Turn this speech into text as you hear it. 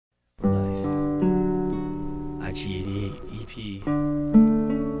IP.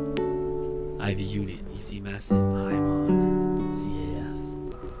 IV unit, EC massive, I'm on CAF.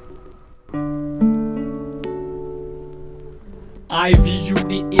 IV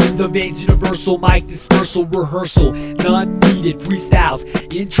unit in the veins, universal mic dispersal, rehearsal, none needed, freestyles,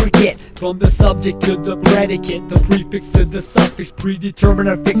 intricate, from the subject to the predicate, the prefix to the suffix, predetermined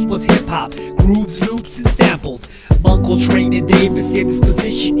or fixed was hip-hop, grooves, loops, and samples, Uncle Train and Davis in this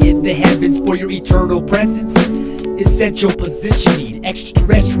position in the heavens for your eternal presence. Essential positioning,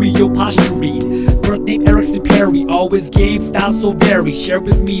 extraterrestrial posturing. Birth name Erickson Perry, always game style so very. Share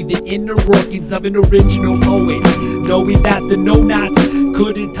with me the inner workings of an original poet, knowing that the no-nots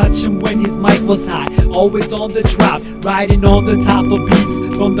couldn't touch him when his mic was hot. Always on the drop, riding on the top of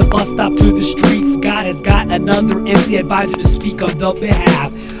beats, from the bus stop to the streets. God has got another MC advisor to speak on the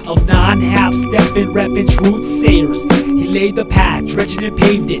behalf of non-half-stepping, repping truth sayers. He laid the path, dredged and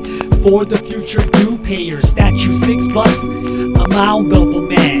paved it for the future due payers. Statue 6+, a mound of a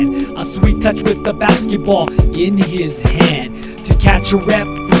man, a sweet touch with the basketball in his hand. To catch a rep,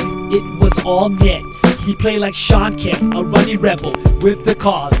 it was all net. He played like Sean Kemp, a running rebel with the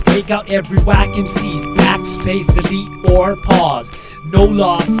cause. Take out every whack MC's, backspace, delete, or pause. No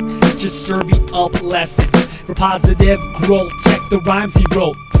loss, just serving up lessons for positive growth. Check the rhymes he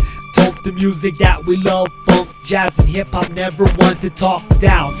wrote. Told the music that we love, funk, jazz, and hip-hop. Never one to talk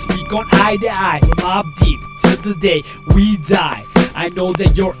down. Speak on eye to eye, from Mob Deep to the day we die. I know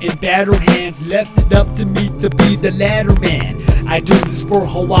that you're in better hands. Left it up to me to be the letterman. I do this for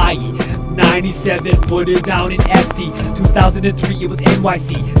Hawaii. 97, put it down in SD. 2003, it was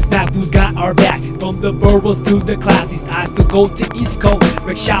NYC. Snafu's got our back. From the boroughs to the classies. I still go to East Coast,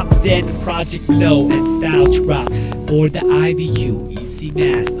 Rec Shop, then Project Blow and Style Drop. For the IVU, EC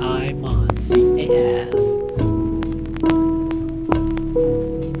Mass, I'm on CAF.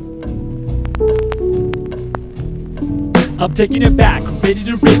 I'm taking it back, ready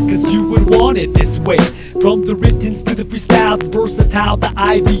to rip, cause you would want it this way. From the writtens to the freestyles, versatile, the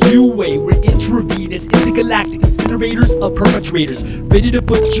IVU way. We're intravenous, intergalactic incinerators of perpetrators, ready to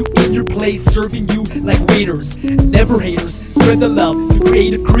put you in your place, serving you like waiters. Never haters, spread the love through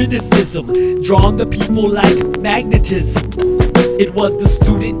creative criticism, drawing the people like magnetism. It was the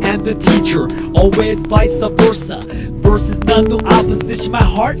student and the teacher, always vice versa. Versus none, no opposition, my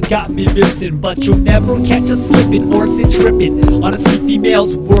heart got me missing. But you'll never catch us slipping or sit tripping. Honestly,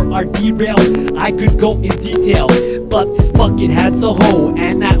 females were our derail. I could go in detail, but this bucket has a hole,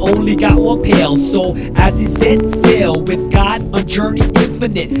 and I only got one pail. So as he set sail with God on journey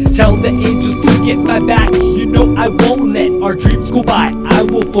infinite, tell the angels to get my back. You know I won't let our dreams go by. I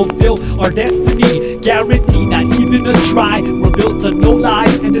will fulfill our destiny, guarantee not even a try. We're built on no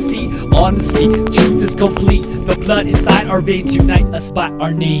lies and deceit. Honestly, truth is complete. The blood inside our veins unite us by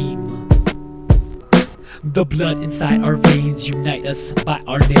our name. The blood inside our veins unite us by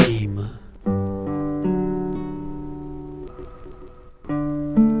our name.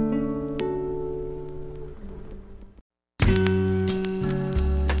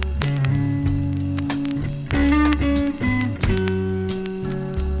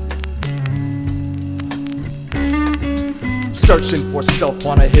 Searching for self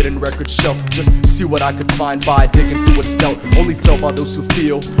on a hidden record shelf, just see what I could find by digging through what's dealt. Only felt by those who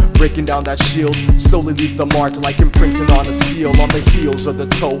feel, breaking down that shield. Slowly leave the mark like imprinting on a seal. On the heels of the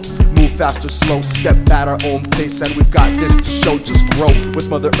toe, move fast or slow, step at our own pace. And we've got this to show, just grow with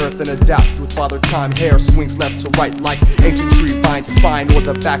Mother Earth and adapt with Father Time. Hair swings left to right like ancient tree vine, spine or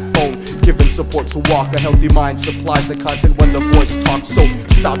the backbone, giving support to walk. A healthy mind supplies the content when the voice talks. So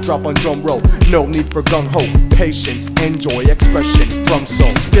stop, drop on drum roll, no need for gung-ho. Patience, enjoy expression from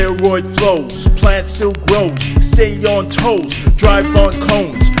soul. Steroid flows, plant still grows. Stay on toes, drive on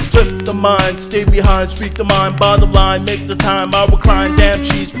cones. Flip the mind, stay behind, speak the mind. Bottom line, make the time, I recline. Damn,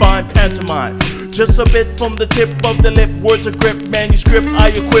 she's fine, pantomime. Just a bit from the tip of the lip, words of grip, manuscript I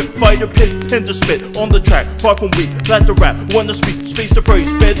equip, fighter pit, pin to spit, on the track, far from weak, glad to rap, wanna speak, space to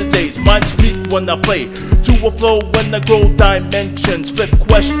phrase, better days, mind speak when I play, to a flow when I grow dimensions, flip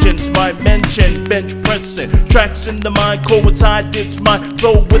questions, my mention, bench pressing, tracks in the mind, coincide, it's my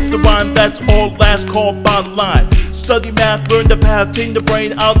flow with the rhyme, that's all last call bottom line. Study math, learn the path, tame the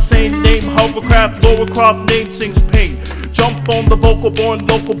brain, outsane, name, hovercraft, Laura Croft, name sings pain. Jump on the vocal, born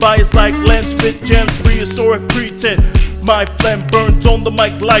local bias like lens, spit gems, prehistoric pretend. My phlegm burns on the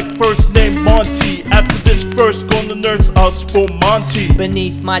mic like first name Monty After this verse, gonna nerds out spoon Monty.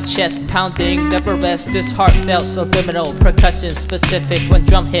 Beneath my chest pounding, never rest. This heartfelt subliminal percussion specific when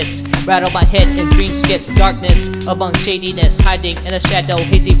drum hits rattle my head in dream skits. Darkness among shadiness, hiding in a shadow,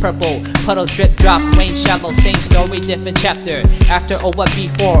 hazy purple puddle drip drop, rain shallow. Same story, different chapter. After or what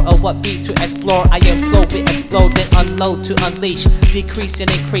before, or what be to explore. I implode, we explode, then unload to unleash. Decrease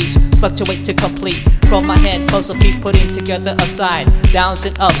and increase, fluctuate to complete. From my hand, puzzle piece putting together a side. Downs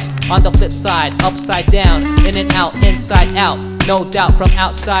and ups on the flip side, upside down, in and out, inside out. No doubt from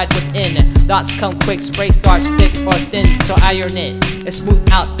outside within. Thoughts come quick, spray starts thick or thin, so iron it and smooth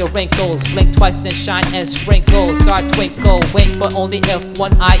out the wrinkles. Blink twice then shine and sprinkle. Star twinkle, wink but only if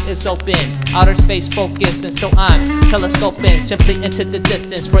one eye is open. Outer space focus, and so I'm telescoping simply into the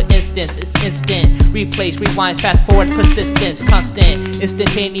distance. For instance, it's instant replays, rewind, fast forward, persistence, constant,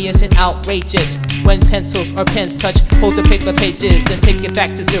 instantaneous and outrageous. When pencils or pens touch, hold the paper pages and take it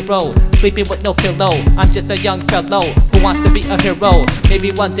back to zero. Sleeping with no pillow, I'm just a young fellow who wants to be a hero.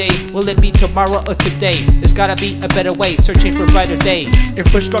 Maybe one day, will it be tomorrow or today? There's gotta be a better way, searching for brighter days.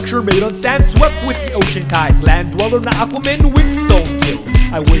 Infrastructure made on sand, swept with the ocean tides. Land dweller, not Aquaman with soul kills.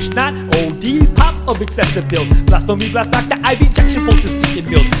 I wish not. OD, pop of excessive pills. Blasphemy, blast back the IV injection, potency in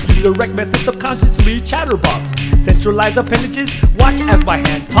mills. You direct message subconsciously, chatterbox. Centralize appendages, watch as my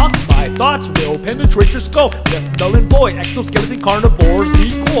hand talks. My thoughts will penetrate your skull. Left null and void, exoskeleton carnivores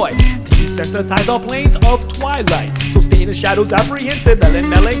decoy. Desensitize all planes of twilight. So stay in the shadows, apprehensive,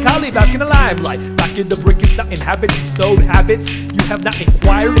 melancholy, bask in the limelight. Back in the brick, it's not inhabit, sold habits. You have not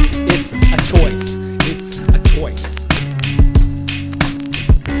inquired, it's a choice. It's a choice.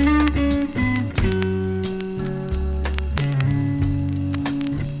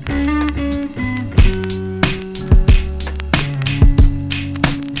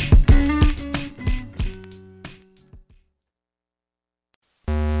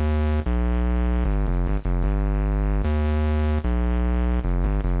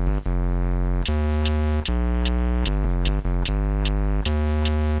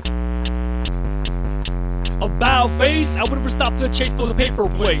 About face, I would never stop the chase for the paper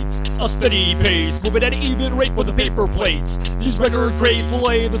plates. A steady pace, moving at an even rate for the paper plates. These record crates will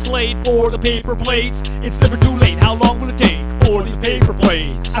lay the slate for the paper plates. It's never too late, how long will it take for these paper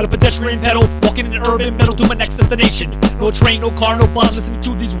plates? Out of pedestrian pedal, walking in urban metal to my next destination. No train, no car, no bus, listening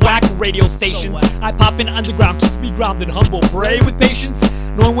to these whack radio stations. I pop in underground, keeps me grounded, humble, pray with patience.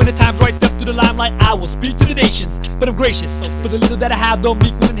 Knowing when the time's right, step to the limelight, I will speak to the nations. But I'm gracious, for the little that I have, the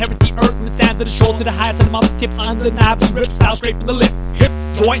meek will inherit the earth. From the sand to the shore, to the highest of the mountain tips, undeniably rip style straight from the lip. Hip,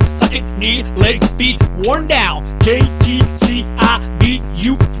 joint, socket, knee, leg, feet, worn down. KTCIBU,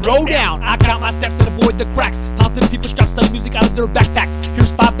 throw down. I count my steps and avoid the cracks. Pounce to the people strapped, selling music out of their backpacks.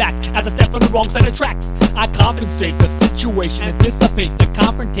 Here's 5 back, as I step on the wrong side of tracks. I compensate the situation, anticipate the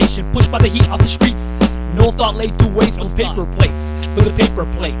confrontation, pushed by the heat of the streets. No thought laid to waste for the paper plates, for the paper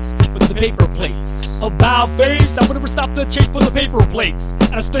plates, for the paper plates. About face, I would never stop the chase for the paper plates.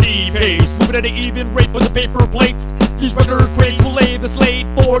 At a steady pace, moving at an even rate for the paper plates. These record crates will lay the slate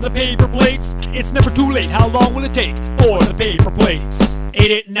for the paper plates. It's never too late, how long will it take for the paper plates?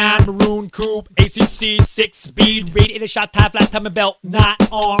 889 Maroon Coupe, ACC 6-speed, radiator shot, tie flat, timing belt, not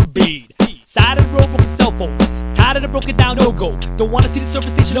on bead. Side of the road, broken cell phone. Tired of the broken down no-go. Don't wanna see the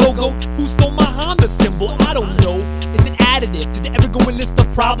service station logo. Who stole my Honda symbol? I don't know. It's an additive to the ever-going list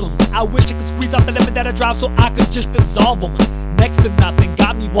of problems. I wish I could squeeze out the lemon that I drive so I could just dissolve them. Next to nothing,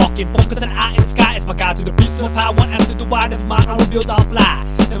 got me walking. Focus on the eye in the sky as my guide to the beast of the power. One answer to why. Never mind, automobiles, I'll fly.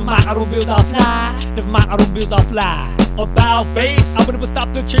 Never mind, automobiles, I'll fly. Never mind, automobiles, I'll fly. About face, I would never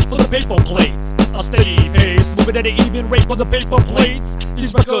stop the chase for the paper plates. A steady pace, moving at an even rate for the paper plates.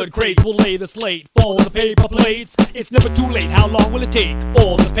 These record crates will lay the slate for the paper plates. It's never too late, how long will it take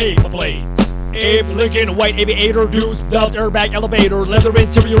for this paper plates? Abe Lincoln, white aviator, deuce, dubs, airbag, elevator, leather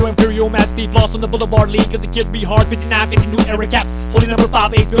interior, imperial, mad Steve, lost on the boulevard, league, cause the kids be hard, 59, 50 new era caps, holding number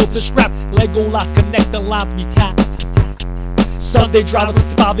 5, 8 built the strap, Lego lots, connect the lines, be tapped. Sunday driver,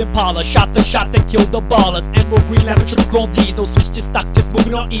 65 Impala, shot the shot that killed the ballers. Emerald green lemon, triple chrome D's, no switch, just stock, just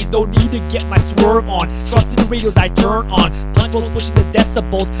moving on ease. No need to get my swerve on. Trusting the radios I turn on. Punch rolls pushing the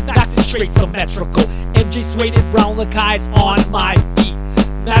decibels, fast and straight, symmetrical. MJ suede brown Lucadors on my feet.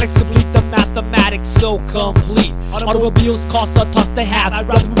 Mathematics complete, the mathematics so complete. Automobiles cost a toss to have. I'd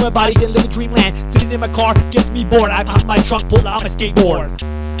rather move my body than live in dreamland. Sitting in my car gets me bored. I pop my trunk, pull out my skateboard.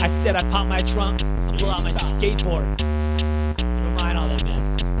 I said I pop my trunk, pull out my skateboard. Never mind all that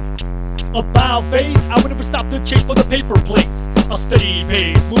mess. About face, I would never stop the chase for the paper plates. A steady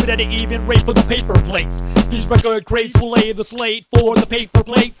pace, moving at an even rate for the paper plates. These record crates will lay the slate for the paper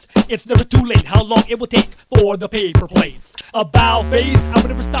plates. It's never too late how long it will take for the paper plates. About face, I would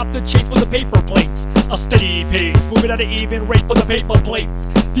never stop the chase for the paper plates. A steady pace, moving at an even rate for the paper plates.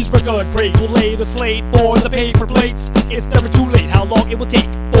 These record crates will lay the slate for the paper plates. It's never too late how long it will take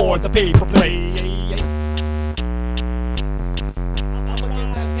for the paper plates.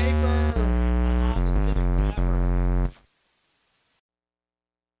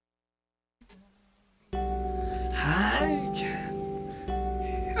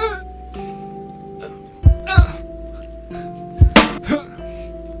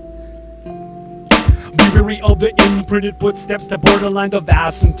 Of the imprinted footsteps that borderline the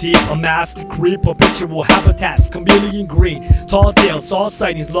vast and deep. A masked creep, habitual habitats, chameleon green. Tall tales, saw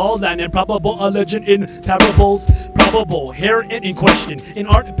sightings, lawland, and probable a legend in parables. Probable, here and in question, in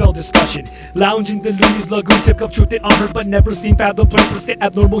art bell discussion. Lounging the Looney's lagoon, tip cup truth it unheard but never seen. Fathom 20%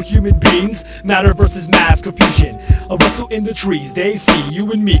 abnormal human beings. Matter versus mass confusion. A rustle in the trees, they see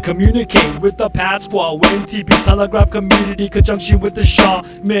you and me communicate with the Pasqua. When TP telegraph community conjunction with the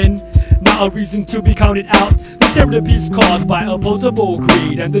shaman. Not a reason to be counted out. The terrible peace caused by opposable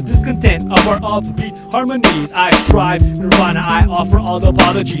greed and the discontent of our offbeat harmonies. I strive, nirvana, I offer all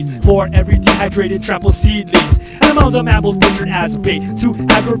apologies for every dehydrated trampled seedlings and amounts of mammals butchered as bait to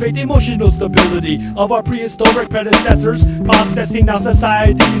aggravate the emotional stability of our prehistoric predecessors. Processing now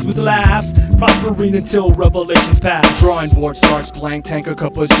societies with laughs, prospering until revelations pass. Drawing board starts blank, tank a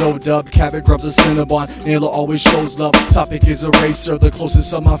cup of Joe Dub. Kavet grubs a Cinnabon, Naylor always shows love. Topic is eraser, the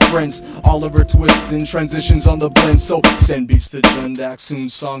closest of my friends. Oliver twisting transitions on the blend. So send beats to Jundak, soon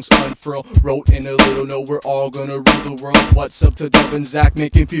songs unfurl. Wrote in a little note, we're all gonna rule the world. What's up to Dub and Zach,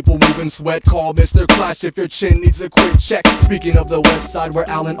 making people move and sweat. Call Mr. Clash if your chin needs a quick check. Speaking of the west side where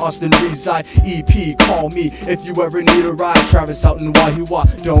Allen Austin reside. EP, call me if you ever need a ride. Travis out in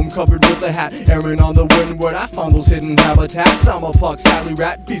Wahiwa, dome covered with a hat. Aaron on the windward, I found those hidden habitats. I'm a puck, sadly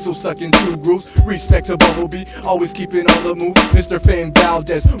rat, Beezel stuck in two grooves. Respect to Bumblebee, always keeping on the move. Mr. Fame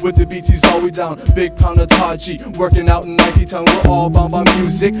Valdez, with the beats he's always down. Big pound of Taji, working out in Nike Town. We're all bound by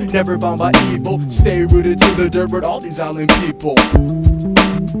music, never bound by evil. Stay rooted to the dirt with all these island people.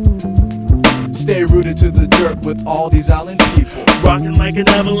 Stay rooted to the dirt with all these island people. Rocking like an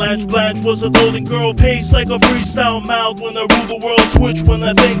avalanche, Blanche was a golden girl. Pace like a freestyle mouth when I rule the world. Twitch when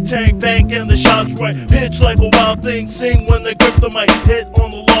I think tank, bank and the shots right. Pitch like a wild thing, sing when they grip the mic. Hit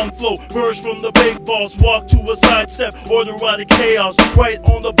on the long flow, burst from the big balls. Walk to a sidestep, order out of chaos. Right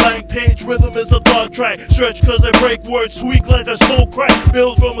on the blank page, rhythm is a thought track. Stretch cause I break words, tweak like a smoke crack.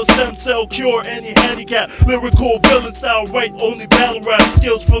 Build from a stem cell, cure any handicap. Lyrical villain style, right only battle rap.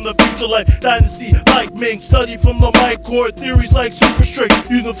 Skills from the future life, dynasty like Ming. Study from the mic chord, theories like super strict.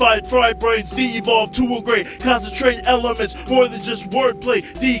 Unified fried brains, de-evolved to a great. Concentrate elements, more than just wordplay.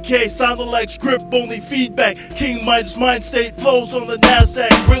 DK sounded like script, only feedback. King Midas mind state flows on the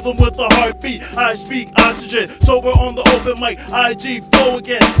NASDAQ. Rhythm with the heartbeat, I speak oxygen. Sober on the open mic, IG flow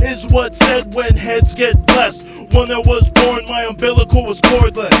again. Is what's said when heads get blessed. When I was born, my umbilical was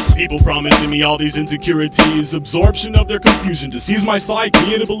cordless. People promising me all these insecurities, absorption of their confusion to seize my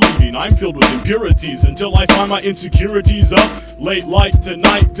psyche into believing I'm filled with impurities until I find my insecurities up. Late light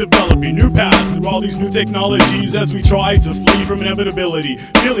tonight, developing new paths through all these new technologies as we try to flee from inevitability.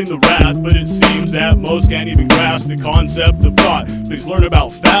 Feeling the wrath, but it seems that most can't even grasp the concept of thought. Please learn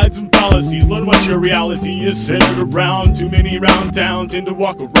about fads and fallacies, learn what your reality is centered around. Too many round town tend to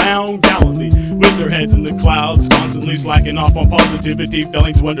walk around gallantly with their heads in the clouds, constantly slacking off on positivity,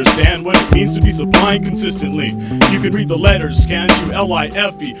 failing to understand what it means to be supplying consistently. You can read the letters, can't you?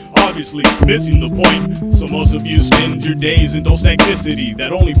 L-I-F-E, obviously missing the point. So most of you spend your days in stagnancy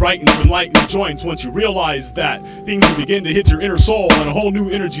that only brightens when light joins. Once you realize that things will begin to hit your inner soul on a whole new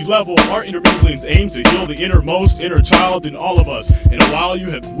energy level. Our interminglings aim to heal the innermost inner child in all of us. In a while you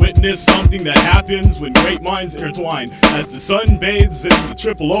have witnessed something that happens when great minds intertwine. As the sun bathes into the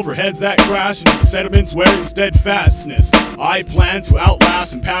triple overheads that crash into the sediments wearing steadfastness. I plan to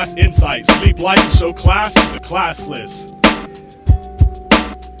outlast and pass insight, sleep light and show class to the classless.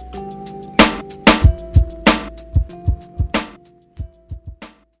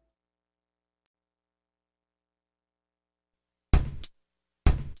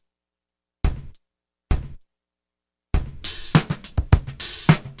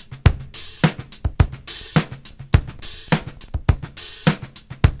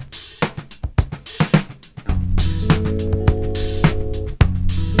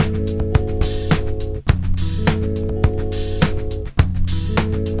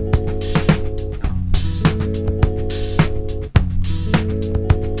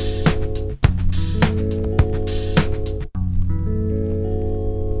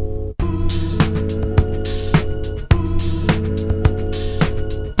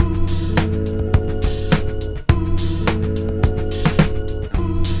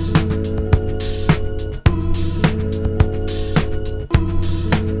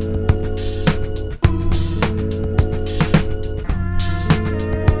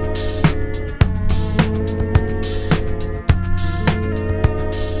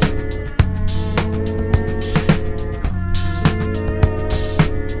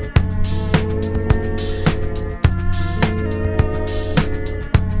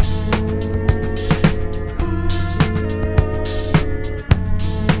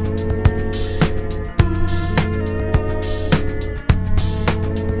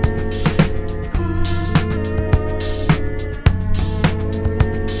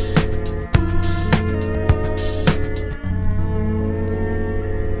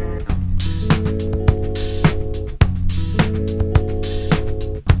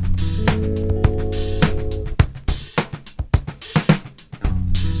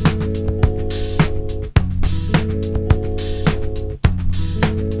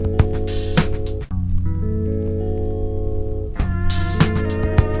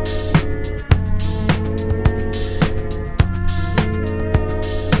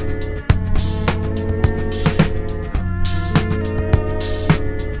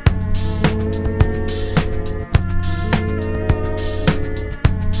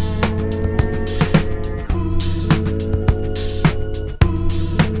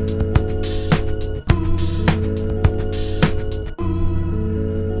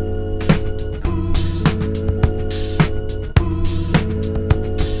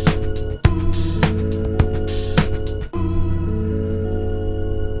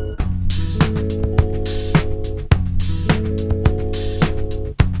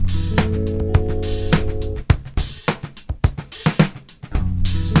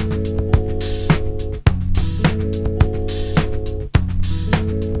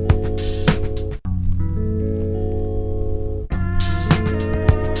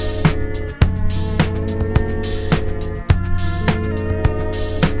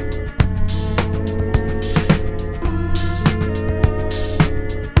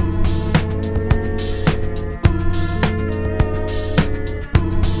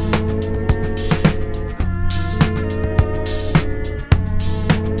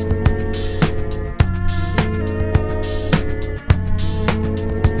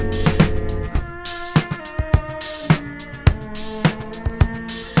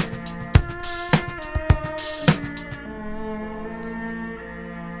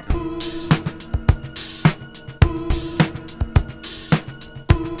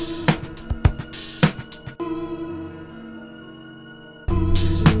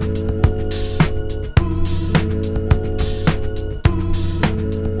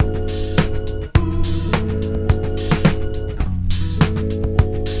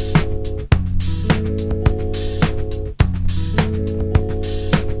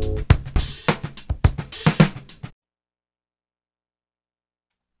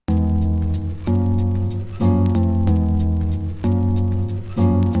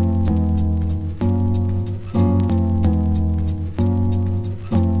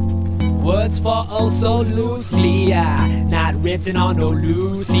 words fall oh so loosely, not written on no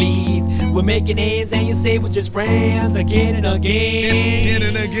loose leaf. We're making ends and you say we're just friends again and again.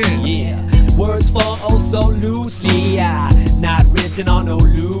 Yeah, words fall oh so loosely, not written on no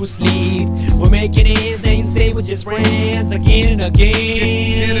loose leaf. We're making ends and you say we're just friends again and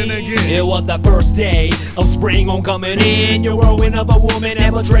again. It was the first day of spring homecoming in. You're growing up a woman,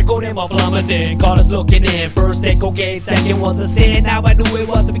 ever trickled in my plummeting. Caught us looking in, first day okay, second was a sin. Now I knew it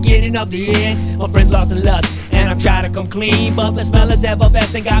was the beginning of the end. My friends lost in lust and I'm trying to come clean, but the smell is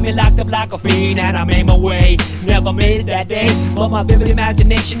effervescent, got me locked up like a fiend. And I made my way, never made it that day, but my vivid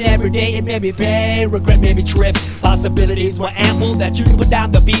imagination every day it made me pay. Regret made me trip, possibilities were ample that you could put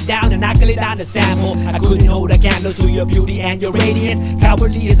down the beat down and I could lay down the sample. I couldn't hold a candle to your beauty and your radiance.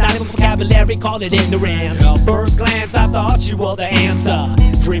 Cowardly is not even vocabulary, call it ignorance. At first glance I thought you were the answer.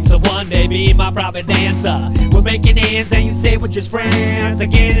 Dreams of one day being my private dancer. We're making ends and you say we're just friends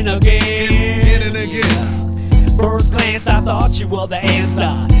again and again. First glance I thought you were the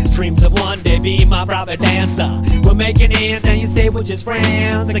answer. Dreams of one day being my private dancer. We're making ends and you say we're just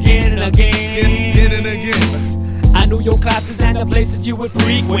friends again and again. I knew your classes and the places you would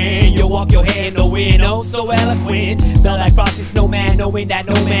frequent. You walk your head, knowing oh so eloquent. Felt like Frosty Snowman, knowing that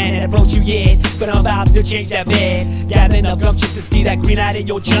no man had approached you yet. But I'm about to change that bed. Gathering up gumption to see that green light in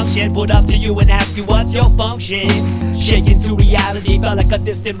your junction. Put up to you and ask you what's your function. Shaking to reality, felt like a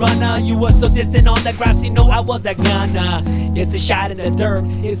distant runner. You were so distant on the grass, you know I was that gunner. It's the shot in the dirt,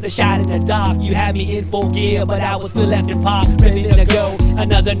 it's the shot in the dark. You had me in full gear, but I was still left in park, ready to go.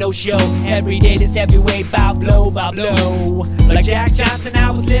 Another no-show, every day this heavyweight bout blow by blow. Like Jack Johnson,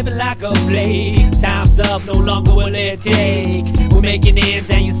 I was living like a flake. Time's up, no longer will it take. We're making ends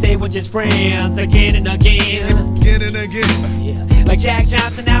and you say we're just friends again and again. Yeah. Like Jack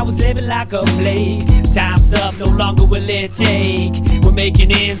Johnson, I was living like a flake. Time's up, no longer will it take. We're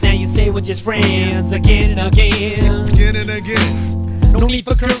making ends and you say we're just friends again and again. No need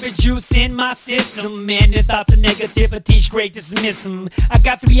for courage juice in my system. And the thoughts of negativity, straight dismiss them. I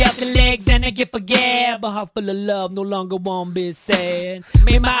got 3 healthy legs and a gift for gab. A heart full of love, no longer won't be sad.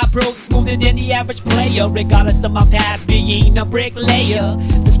 Made my approach smoother than the average player, regardless of my past being a bricklayer.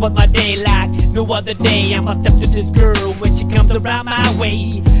 This was my day like no other day. I must step to this girl when she comes around my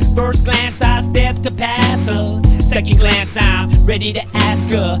way. First glance I step to pass her. Second glance I'm ready to ask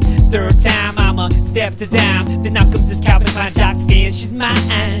her. Third time I'ma step to down. Then out comes this Calvin Klein jock saying she's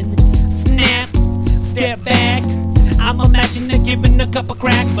mine. Snap, step back. I'm imagining giving a couple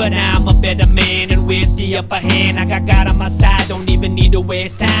cracks, but I'm a better man and with the upper hand I got God on my side, don't even need to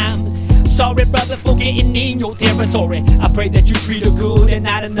waste time. Sorry brother for getting in your territory. I pray that you treat her good and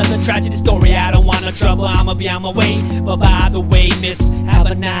not another tragedy story. I don't want no trouble, I'ma be on my way. But by the way, miss, have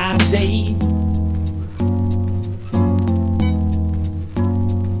a nice day.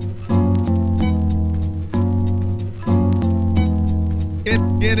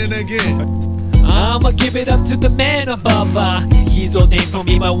 I'ma give it up to the man above. He's ordained for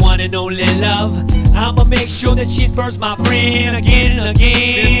me, my one and only love. I'ma make sure that she's first, my friend, again and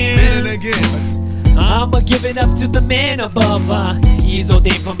again. I'ma give it up to the man above. He's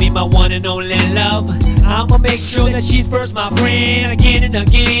ordained for me, my one and only love. I'ma make sure that she's first, my friend, again and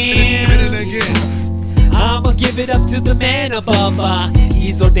again. I'ma give it up to the man above.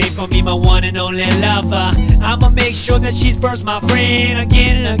 He's ordained for me, my one and only lover. I'ma make sure that she's first, my friend,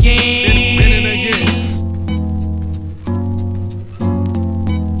 again and again.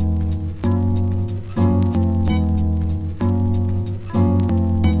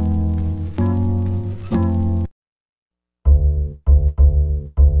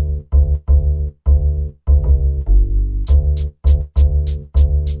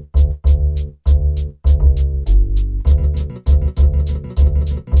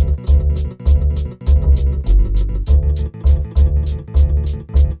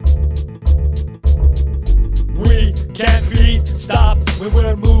 When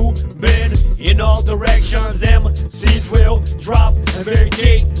we're moving in all directions, MCs will drop and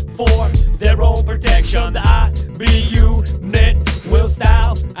vacate for their own protection. The IBU net will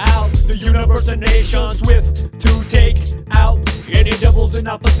style out the universe and nation, swift to take out any devils in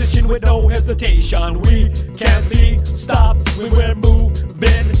opposition with no hesitation. We can't be stopped when we're moving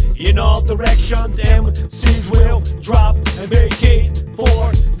in all directions. MCs will drop and vacate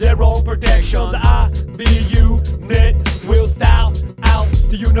for their own protection. The IBU net will style out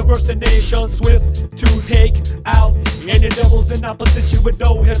the universe and nation, swift to take out any devils in opposition with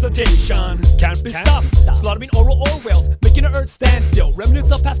no hesitation. Can't be stopped, slaughtering oral Orwells, making the earth stand still.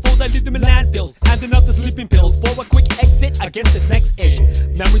 Remnants of past foes, I leave them in landfills, handing out the sleeping pills for a quick exit against this next issue.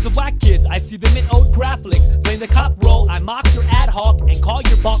 Memories of whack kids, I see them in old graphics. Playing the cop role, I mock your ad hoc and call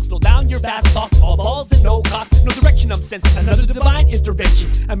your box. Slow down your fast talk, all balls and no cock. No direction, I'm sensing another divine intervention.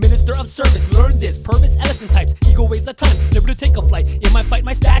 A minister of service, learn this. Purpose, elephant types, ego weighs a ton. Never to take a flight, in my fight,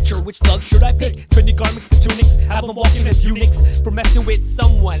 my stature. Which thug should I pick? Trendy garments to tunics, have them walking as eunuchs. For messing with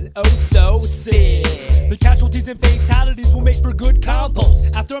someone, oh so sick. The casualties and fatalities will make for good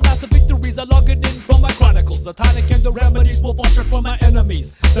compost. After massive victories, I log it in from my chronicles. The tonic and the remedies will fall short from my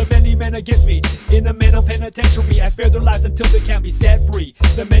enemies. The many men against me, in the mental penitentiary, I spare their lives until they can be set free.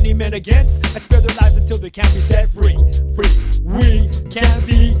 The many men against, I spare their lives until they can be set free. We can't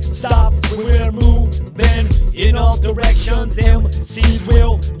be stopped when we're moving in all directions. MCs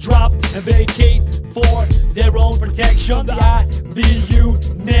will drop and vacate for their own protection. The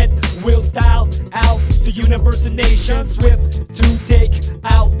IBU net will style out the universe and nation, swift to take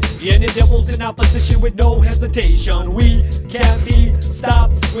out any devils in opposition with no hesitation. We can't be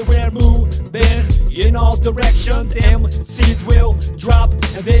stopped when we're moving in all directions. MCs will drop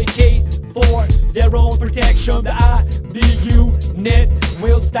and vacate for their own protection. The IBU net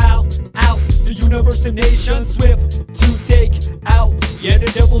will style out the universe and nation, swift to take out any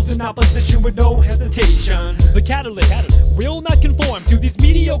devils in opposition with no hesitation. The catalyst will not conform to these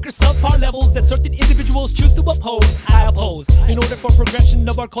mediocre subpar levels that certain individuals choose to uphold. I oppose. In order for progression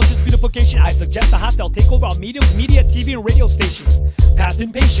of our culture's beautification, I suggest a hostile takeover on media, TV, and radio stations. Past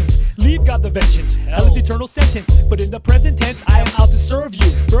impatience, leave God the vengeance. Hell is eternal sentence, but in the present tense, I am out to serve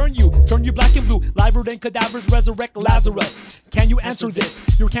you, burn you, turn you black and blue, liver than cadavers, resurrect Lazarus. Can you answer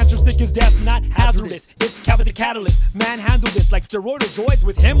this? Your cancer's thick as death, not hazardous. It's Kavet the catalyst. Manhandle this like steroid or droids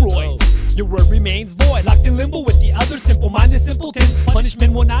with hemorrhoids. Your word remains void, locked in limbo with the other simple-minded simpletons.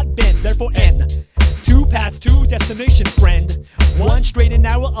 Punishment will not bend, therefore end. Two paths to destination, friend. One straight and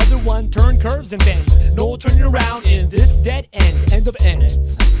narrow, other one turn curves and bends. No turning around in this dead end, end of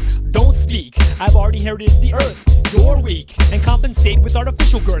ends. Don't speak, I've already inherited the earth. You're weak, and compensate with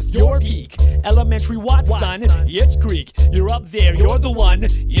artificial girth. You're peak, elementary Watson, it's Greek. You're up there, you're the one.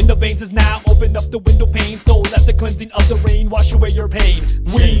 In the veins is now, open up the window pane, so let the cleansing of the rain wash away your pain.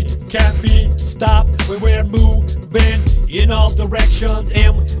 We can't be stopped when we're moving in all directions.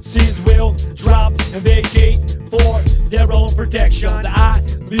 MCs will drop and vacate for their own protection. The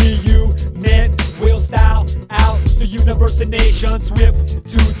IBU net will style out the universe and nation, swift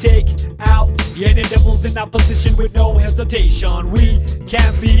to take out any devils in opposition with no hesitation. We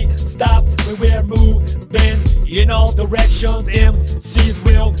can't be stopped when we're moving in all directions. MCs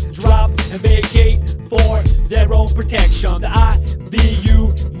will drop and vacate for their own protection. The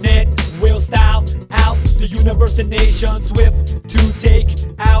IBU net will style out the universe and nation, swift to take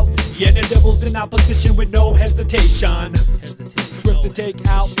out any devils in opposition with no hesitation. Swift to take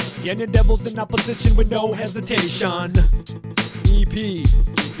out any devils in opposition with no hesitation. EP,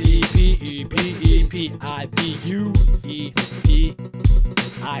 EP, EP, EP, IBU, EP,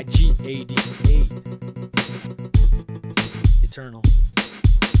 IGAD8. Eternal.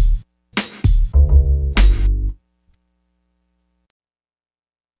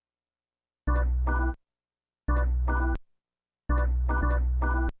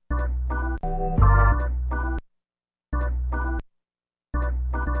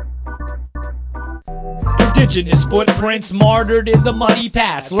 Indigenous footprints martyred in the muddy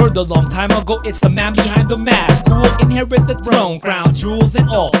past. Learned a long time ago, it's the man behind the mask who will inherit the throne, crown, jewels and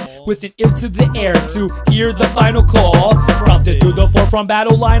all, with an ear to the air to hear the final call. Prompted to the forefront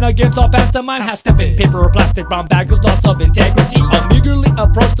battle line against all pantomime. Has step in paper or plastic brown bag with lots of integrity. I meagerly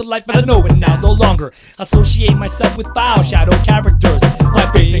approach the life as I know it now, no longer associate myself with foul shadow characters.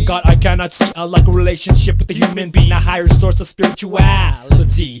 My faith in God I cannot see, like a relationship with a human being, a higher source of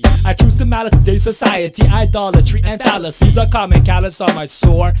spirituality. I choose to malice today's society, idolatry and fallacies, a common callous on my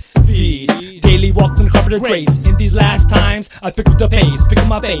sore feet. Daily walked on carpeted grace. In these last times, I pick up the pace, pick up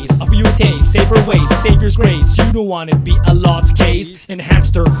my face, offer you a taste, safer ways, Savior's grace. You don't want to be a lost case in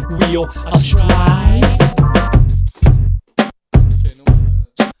hamster wheel of strife.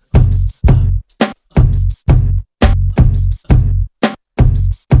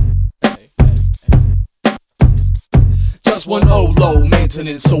 Just one O, low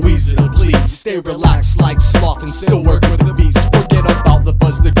maintenance, so easy to please. Stay relaxed like sloth and still work with the beats. Forget about the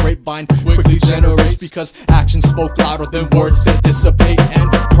buzz the grapevine quickly generates, because actions spoke louder than words that dissipate. And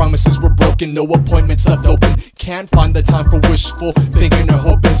promises were broken, no appointments left open. Can't find the time for wishful thinking or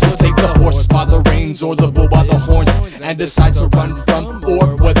hoping, so take the horse by the reins or the bull by the horns, and decide to run from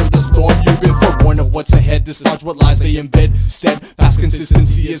or weather the storm. You've been forewarned of what's ahead, dislodge what lies they embed. Steadfast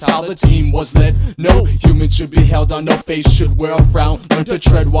consistency is how the team was led. No human should be held on, no face should wear a frown. Learn to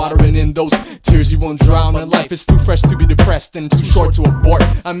tread water, and in those tears you won't drown. And life is too fresh to be depressed and too short to abort.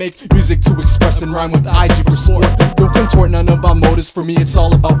 I make music to express and rhyme with IG for sport. Don't contort none of my motives, for me it's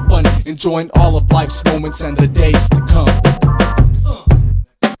all about fun, enjoying all of life's moments and the days to come.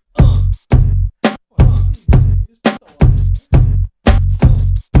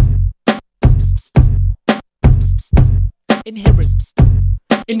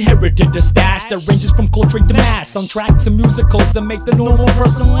 Inherited a stash that ranges from culture to mass, soundtracks and musicals that make the normal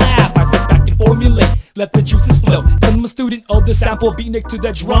person laugh. I sit back and formulate, let the juices flow. Then I'm a student of the sample, beatnik to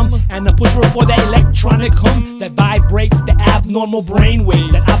the drum, and a pusher for that electronic hum that vibrates the abnormal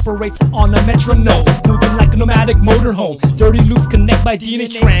brainwaves that operates on a metronome, moving like a nomadic motorhome. Dirty loops connect by DNA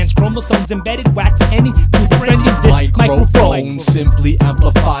trans chromosomes, embedded wax ending to friendly this microphone. Simply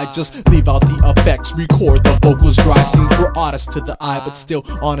amplified, just leave out the effects, record the vocals dry. Seems we're honest to the eye, but still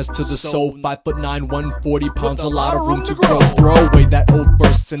honest to the soul. 5'9", 140 pounds, a lot of room to grow. Throw away that old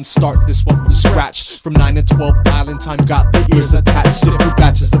bursts and start this one from scratch. From 9 to 12 island time, got the ears attached. Sit through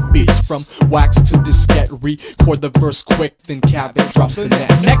batches of beats from wax to diskette. Record the verse quick, then Kavet drops the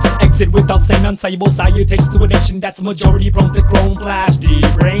next. Next exit without saying unsayable salutations to a nation that's majority prone to chrome flash. Deep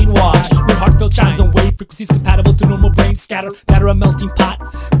brainwash with heartfelt chimes on wave frequencies compatible to normal brain scatter. Batter a melting pot,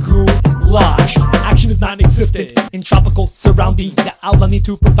 goulash. Action is non-existent in tropical surroundings. The outlining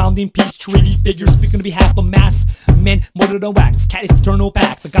too profounding peace treaty figures speaking on behalf of mass men. More than wax, cat is paternal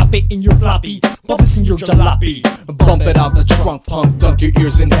packs. Agape in your floppy, bump this in your jalopy. Bump it out the trunk, pump, dunk your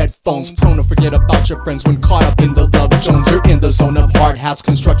ears in headphones. Prone to forget about your friends when caught up in the love Jones. You're in the zone of hard hats,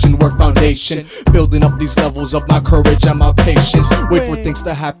 construction work foundation. Building up these levels of my courage and my patience. Wait for things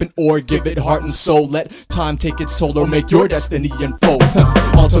to happen or give it heart and soul. Let time take its toll or make your destiny unfold.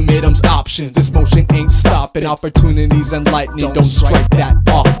 Ultimatums, options, this motion ain't stopping. Opportunities and lightning don't strike that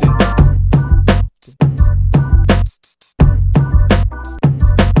often.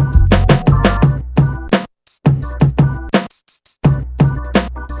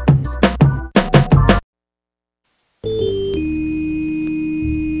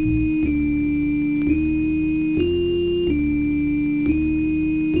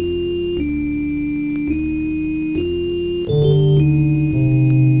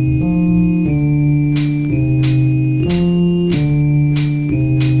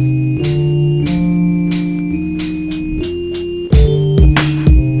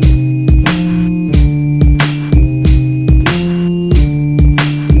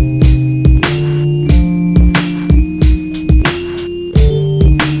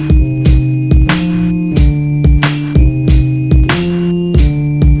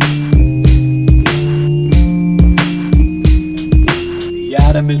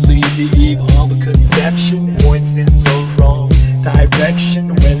 Adamantly the eve of a conception points in the wrong direction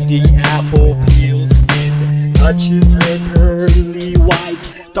when the apple peels skin touches her pearly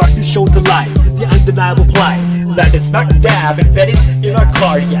whites. Darkness shows the light, the undeniable plight. Let it smack dab embedded in our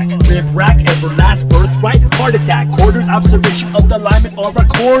cardiac. Rib rack, everlast, birthright, heart attack. Quarters observation of the alignment of our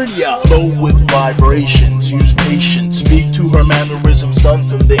cornea. Flow with vibrations, use patience. Speak to her mannerisms done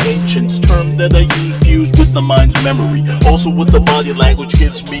from the ancients. Term that I use fused with the mind's memory. Also with the body language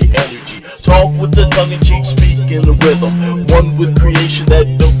gives me energy. Talk with the tongue in cheek, speak in the rhythm. One with creation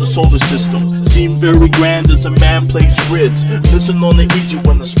that built the solar system. Seem very grand as a man plays grids. Listen on the easy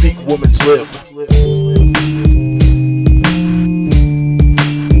when the speak woman's live.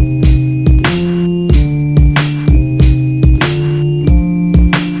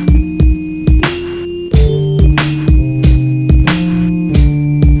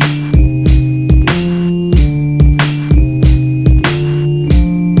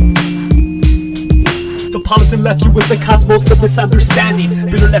 Politan left you with the cosmos of misunderstanding.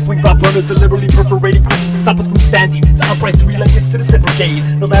 Bitter left-wing rock runners deliberately perforating cracks to stop us from standing. The upright three-legged citizen brigade.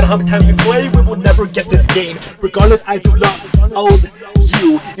 No matter how many times we play, we will never get this game. Regardless, I do love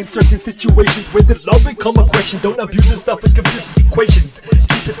you in certain situations where the love become a question. Don't abuse yourself with confused equations.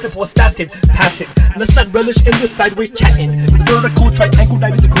 Keep it simple, static, patent. Let's not relish in the sideways chatting. The vertical triangle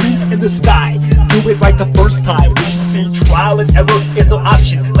 90 degrees in the sky. Do it right the first time. We should see trial and error is no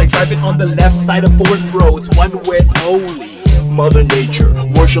option. Like driving on the left side of foreign roads, one way only. Mother Nature,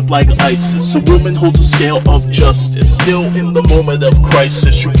 worship like Isis. A woman holds a scale of justice. Still in the moment of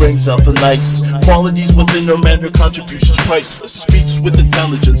crisis, she brings out the nicest qualities within her man. Her contributions priceless. Speaks with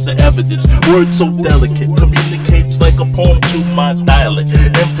intelligence, the evidence. Words so delicate, communicates like a poem to my dialect.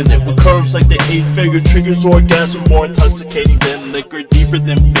 Infinite with curves like the eight-figure triggers orgasm. More intoxicating than liquor, deeper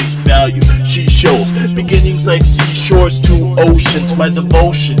than face value. value she shows. Beginnings like seashores to oceans, my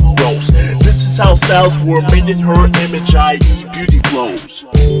devotion grows. This is how styles were made in her image, i.e. beauty flows.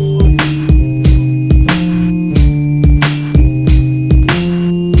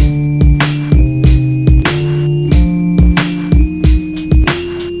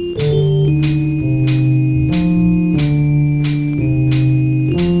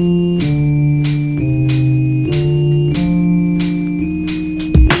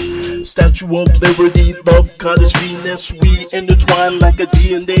 Statue of Liberty, love goddess Venus. We intertwine like a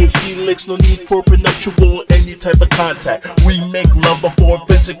DNA helix. No need for prenuptial, any type of contact. We make love before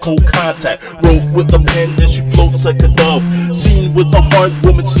physical contact. Wrote with a pen and she floats like a dove. Seen with a heart,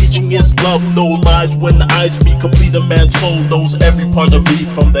 woman sieging his love. No lies when the eyes meet, complete a man's soul. Knows every part of me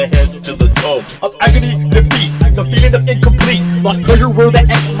from the head to the toe. Of agony, defeat, the feeling of incomplete. Lost treasure where the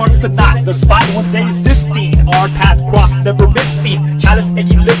X marks the knot. The spot one day is sistine. Our paths crossed, never missing. Chalice